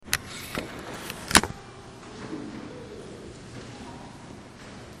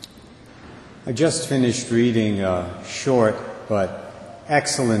I just finished reading a short but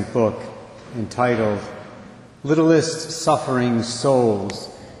excellent book entitled Littlest Suffering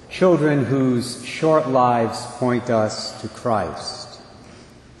Souls, Children Whose Short Lives Point Us to Christ.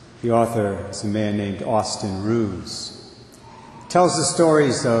 The author is a man named Austin Ruse. It tells the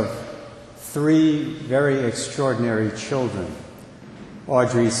stories of three very extraordinary children.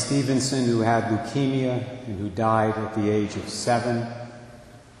 Audrey Stevenson, who had leukemia and who died at the age of 7.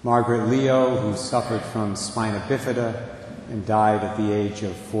 Margaret Leo, who suffered from spina bifida and died at the age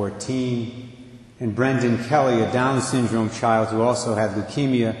of 14. And Brendan Kelly, a Down syndrome child who also had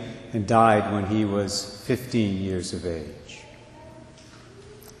leukemia and died when he was 15 years of age.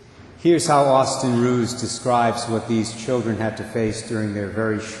 Here's how Austin Ruse describes what these children had to face during their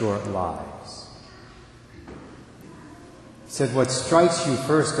very short lives. He said, "What strikes you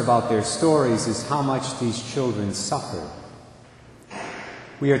first about their stories is how much these children suffered.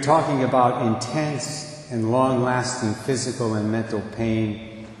 We are talking about intense and long-lasting physical and mental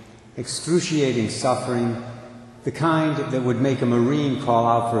pain, excruciating suffering, the kind that would make a Marine call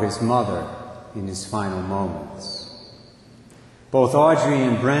out for his mother in his final moments. Both Audrey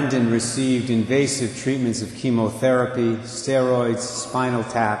and Brendan received invasive treatments of chemotherapy, steroids, spinal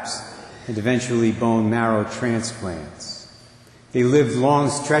taps, and eventually bone marrow transplants. They lived long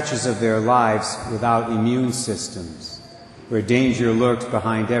stretches of their lives without immune systems, where danger lurked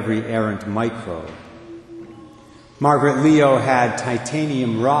behind every errant microbe. Margaret Leo had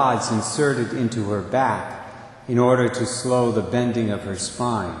titanium rods inserted into her back in order to slow the bending of her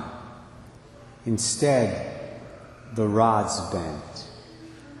spine. Instead, the rods bent.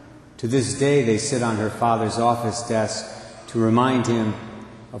 To this day, they sit on her father's office desk to remind him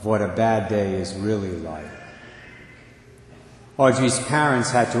of what a bad day is really like. Audrey's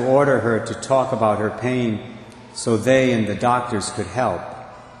parents had to order her to talk about her pain so they and the doctors could help.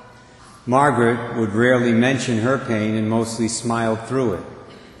 Margaret would rarely mention her pain and mostly smiled through it.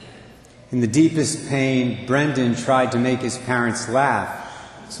 In the deepest pain, Brendan tried to make his parents laugh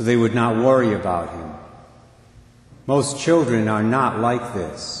so they would not worry about him. Most children are not like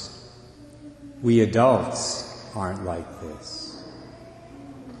this. We adults aren't like this.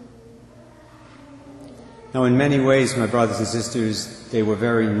 Now, in many ways, my brothers and sisters, they were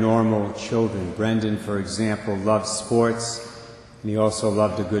very normal children. Brendan, for example, loved sports, and he also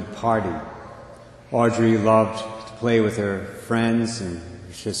loved a good party. Audrey loved to play with her friends and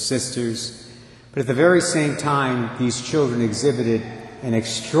her sisters. But at the very same time, these children exhibited an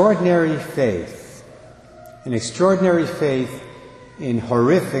extraordinary faith in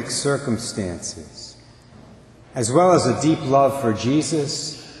horrific circumstances, as well as a deep love for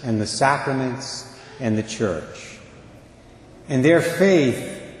Jesus and the sacraments and the church. And their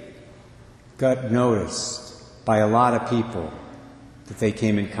faith got noticed by a lot of people that they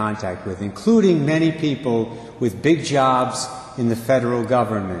came in contact with, including many people with big jobs in the federal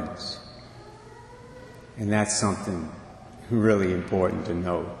government. And that's something really important to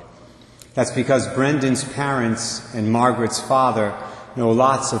note. That's because Brendan's parents and Margaret's father know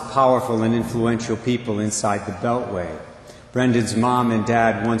lots of powerful and influential people inside the Beltway. Brendan's mom and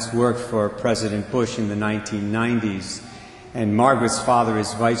dad once worked for President Bush in the 1990s, and Margaret's father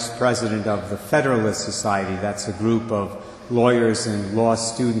is vice president of the Federalist Society. That's a group of lawyers and law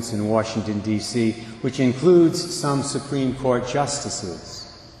students in Washington, D.C., which includes some Supreme Court justices.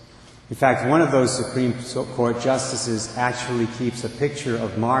 In fact, one of those Supreme Court justices actually keeps a picture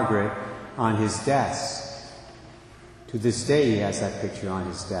of Margaret on his desk. To this day, he has that picture on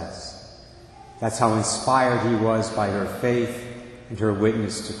his desk. That's how inspired he was by her faith and her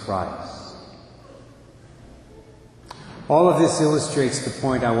witness to Christ. All of this illustrates the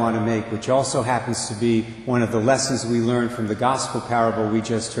point I want to make, which also happens to be one of the lessons we learned from the gospel parable we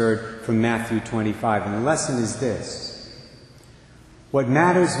just heard from Matthew 25. And the lesson is this: what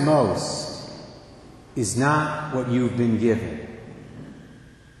matters most is not what you've been given.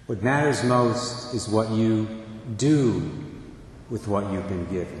 What matters most is what you do with what you've been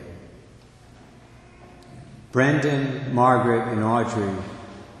given. Brendan, Margaret, and Audrey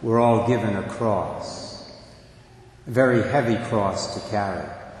were all given a cross, a very heavy cross to carry.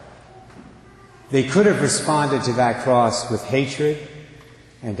 They could have responded to that cross with hatred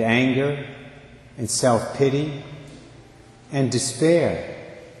and anger and self-pity and despair,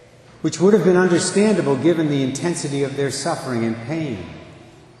 which would have been understandable given the intensity of their suffering and pain.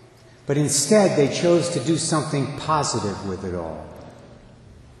 But instead, they chose to do something positive with it all,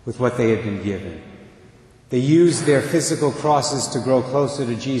 with what they had been given. They used their physical crosses to grow closer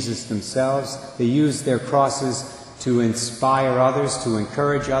to Jesus themselves. They used their crosses to inspire others, to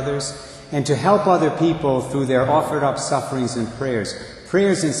encourage others, and to help other people through their offered up sufferings and prayers.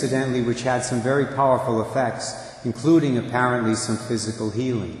 Prayers, incidentally, which had some very powerful effects, including apparently some physical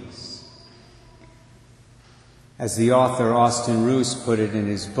healings. As the author Austin Roos put it in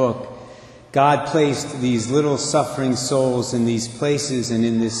his book, God placed these little suffering souls in these places and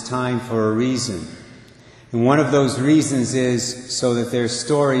in this time for a reason. And one of those reasons is so that their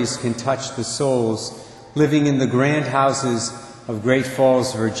stories can touch the souls living in the grand houses of Great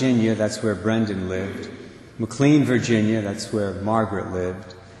Falls, Virginia, that's where Brendan lived, McLean, Virginia, that's where Margaret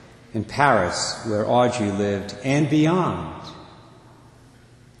lived, and Paris, where Audrey lived, and beyond,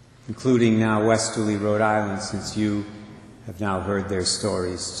 including now Westerly, Rhode Island, since you have now heard their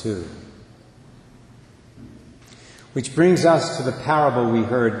stories too. Which brings us to the parable we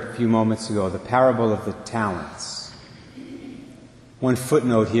heard a few moments ago, the parable of the talents. One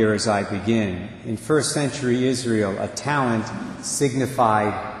footnote here as I begin. In first century Israel, a talent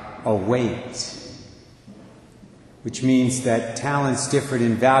signified a weight, which means that talents differed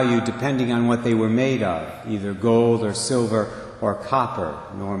in value depending on what they were made of, either gold or silver or copper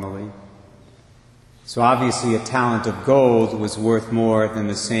normally. So obviously a talent of gold was worth more than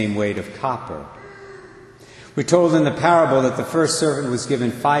the same weight of copper. We're told in the parable that the first servant was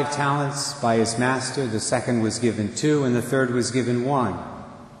given 5 talents by his master, the second was given 2, and the third was given 1.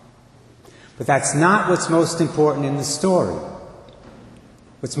 But that's not what's most important in the story.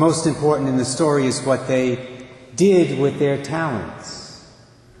 What's most important in the story is what they did with their talents.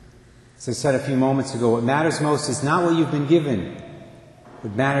 As I said a few moments ago, what matters most is not what you've been given.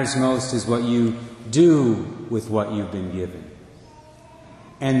 What matters most is what you do with what you've been given.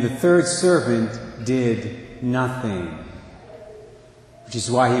 And the third servant did nothing, which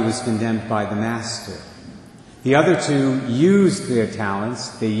is why he was condemned by the master. The other 2 used their talents,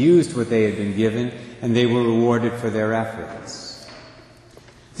 they used what they had been given, and they were rewarded for their efforts.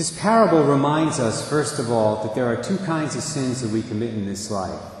 This parable reminds us, first of all, that there are 2 kinds of sins that we commit in this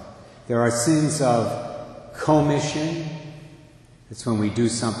life. There are sins of commission, that's when we do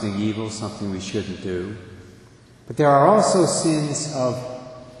something evil, something we shouldn't do. But there are also sins of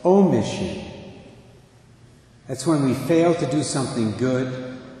omission. That's when we fail to do something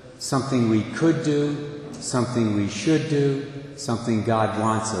good, something we could do, something we should do, something God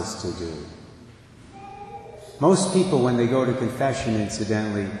wants us to do. Most people, when they go to confession,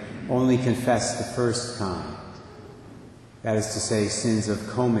 incidentally, only confess the first kind. That is to say, sins of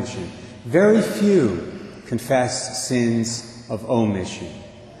commission. Very few confess sins of omission.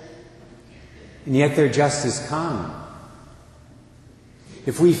 And yet they're just as common.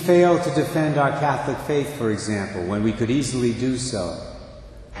 If we fail to defend our Catholic faith, for example, when we could easily do so,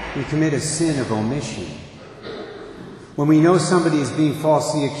 we commit a sin of omission. When we know somebody is being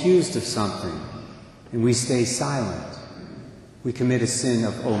falsely accused of something and we stay silent, we commit a sin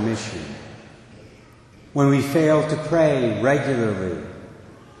of omission. When we fail to pray regularly,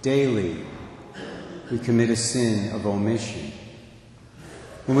 daily, we commit a sin of omission.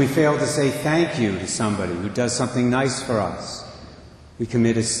 When we fail to say thank you to somebody who does something nice for us, we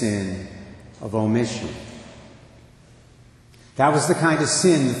commit a sin of omission. That was the kind of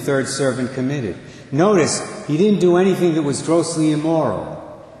sin the third servant committed. Notice, he didn't do anything that was grossly immoral.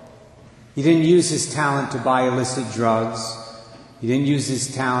 He didn't use his talent to buy illicit drugs. He didn't use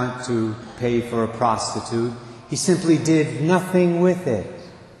his talent to pay for a prostitute. He simply did nothing with it.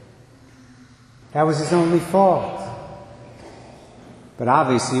 That was his only fault. But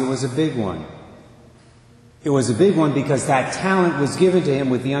obviously it was a big one. It was a big one because that talent was given to him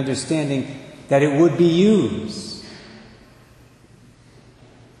with the understanding that it would be used.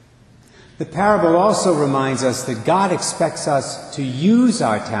 The parable also reminds us that God expects us to use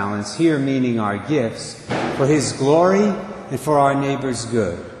our talents, here meaning our gifts, for His glory and for our neighbor's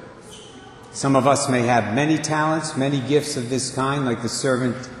good. Some of us may have many talents, many gifts of this kind, like the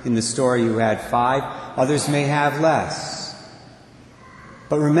servant in the story who had 5. Others may have less.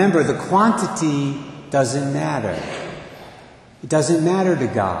 But remember, the quantity doesn't matter. It doesn't matter to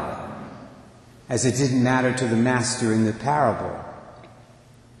God, as it didn't matter to the master in the parable.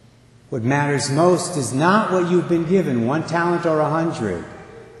 What matters most is not what you've been given, 1 talent or 100.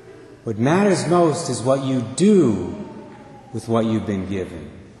 What matters most is what you do with what you've been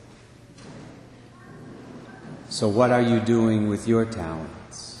given. So what are you doing with your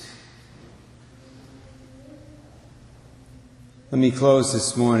talents? Let me close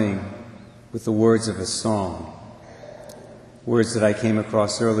this morning with the words of a song. Words that I came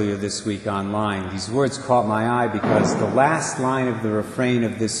across earlier this week online. These words caught my eye because the last line of the refrain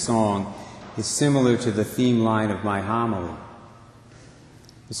of this song is similar to the theme line of my homily.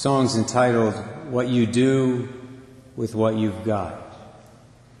 The song's entitled, "What You Do with What You've Got."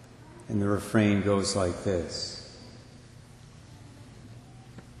 And the refrain goes like this.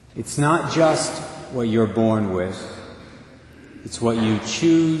 It's not just what you're born with, it's what you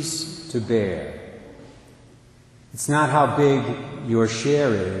choose to bear. It's not how big your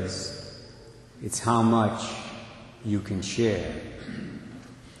share is, it's how much you can share.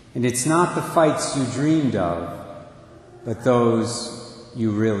 And it's not the fights you dreamed of, but those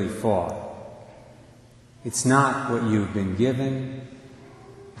you really fought. It's not what you've been given,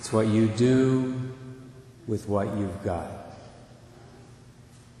 it's what you do with what you've got.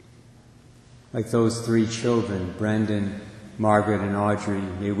 Like those three children, Brendan, Margaret, and Audrey,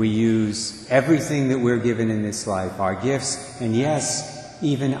 may we use everything that we're given in this life, our gifts, and yes,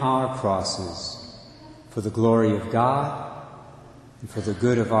 even our crosses, for the glory of God and for the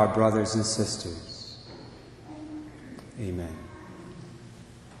good of our brothers and sisters. Amen.